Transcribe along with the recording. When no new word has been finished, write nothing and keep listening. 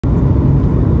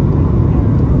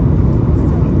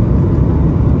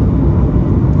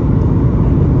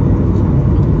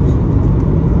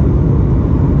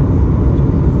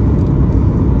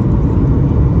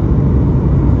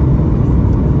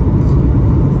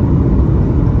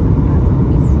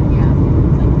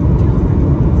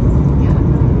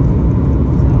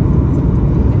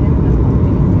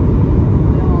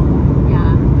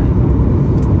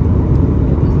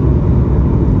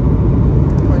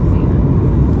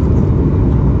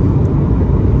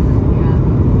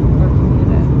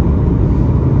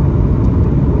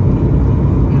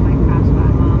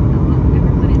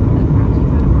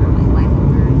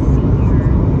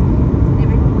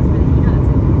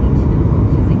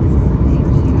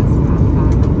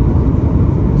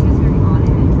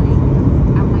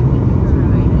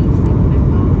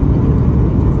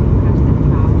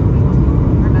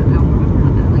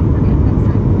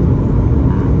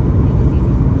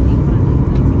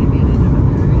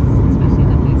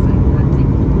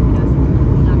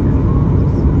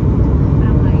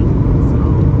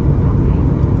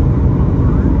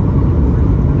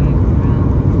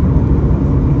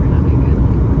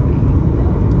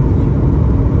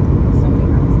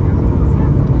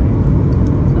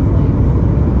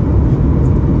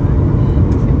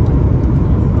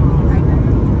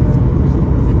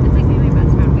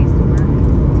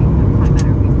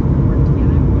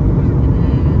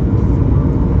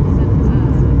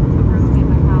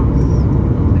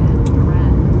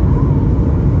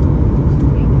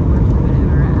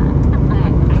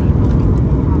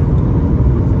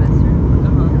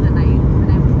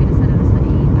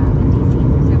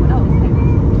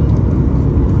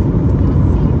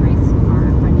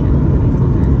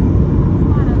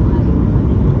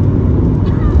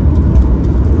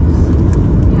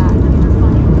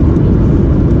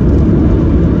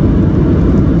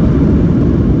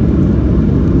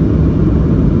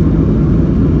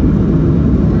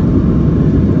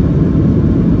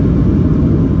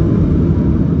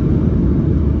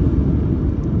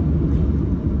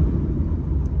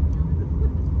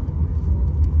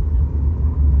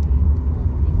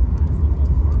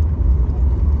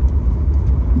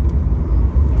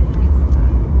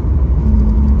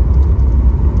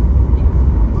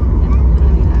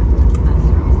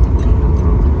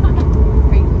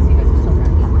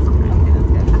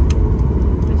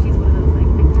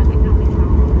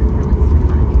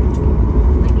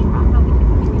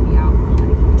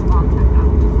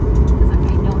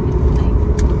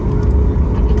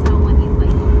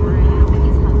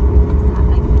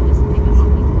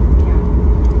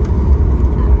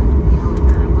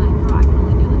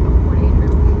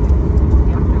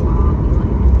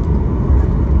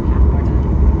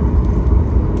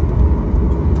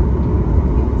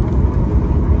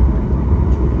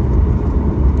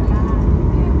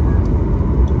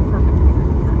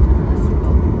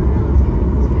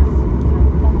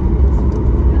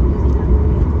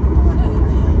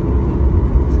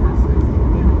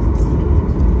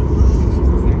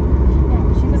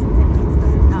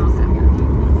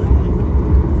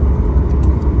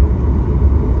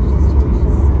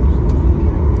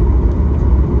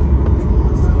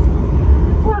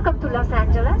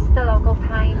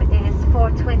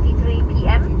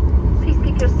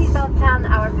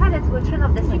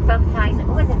the seatbelt sign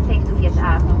when it's safe to get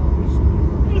up.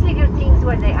 Please leave your things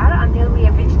where they are until we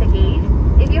have reached the gate.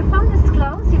 If your phone is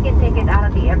closed, you can take it out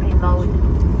of the airplane mode.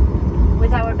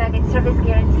 With our baggage service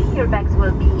guarantee, your bags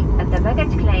will be at the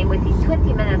baggage claim within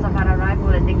 20 minutes of our arrival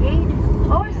at the gate,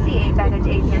 or see a baggage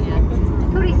agent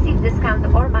to receive discount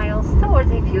or miles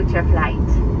towards a future flight.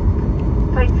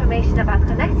 For information about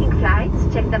connecting flights,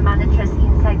 check the monitors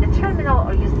inside the terminal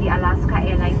or use the Alaska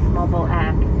Airlines mobile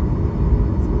app.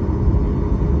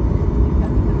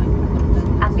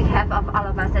 On behalf of all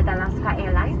of us at Alaska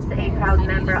Airlines, a proud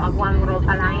member of One World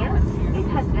Alliance, it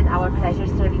has been our pleasure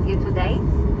serving you today.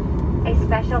 A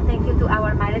special thank you to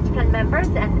our mileage plan members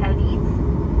and elites.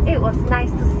 It was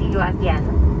nice to see you again.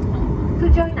 To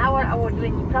join our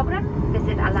award-winning program,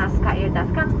 visit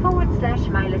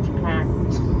alaskaair.com/mileage plan.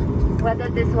 Whether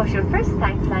this was your first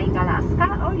time flying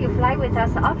Alaska or you fly with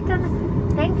us often,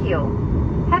 thank you.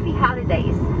 Happy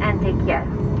holidays and take care.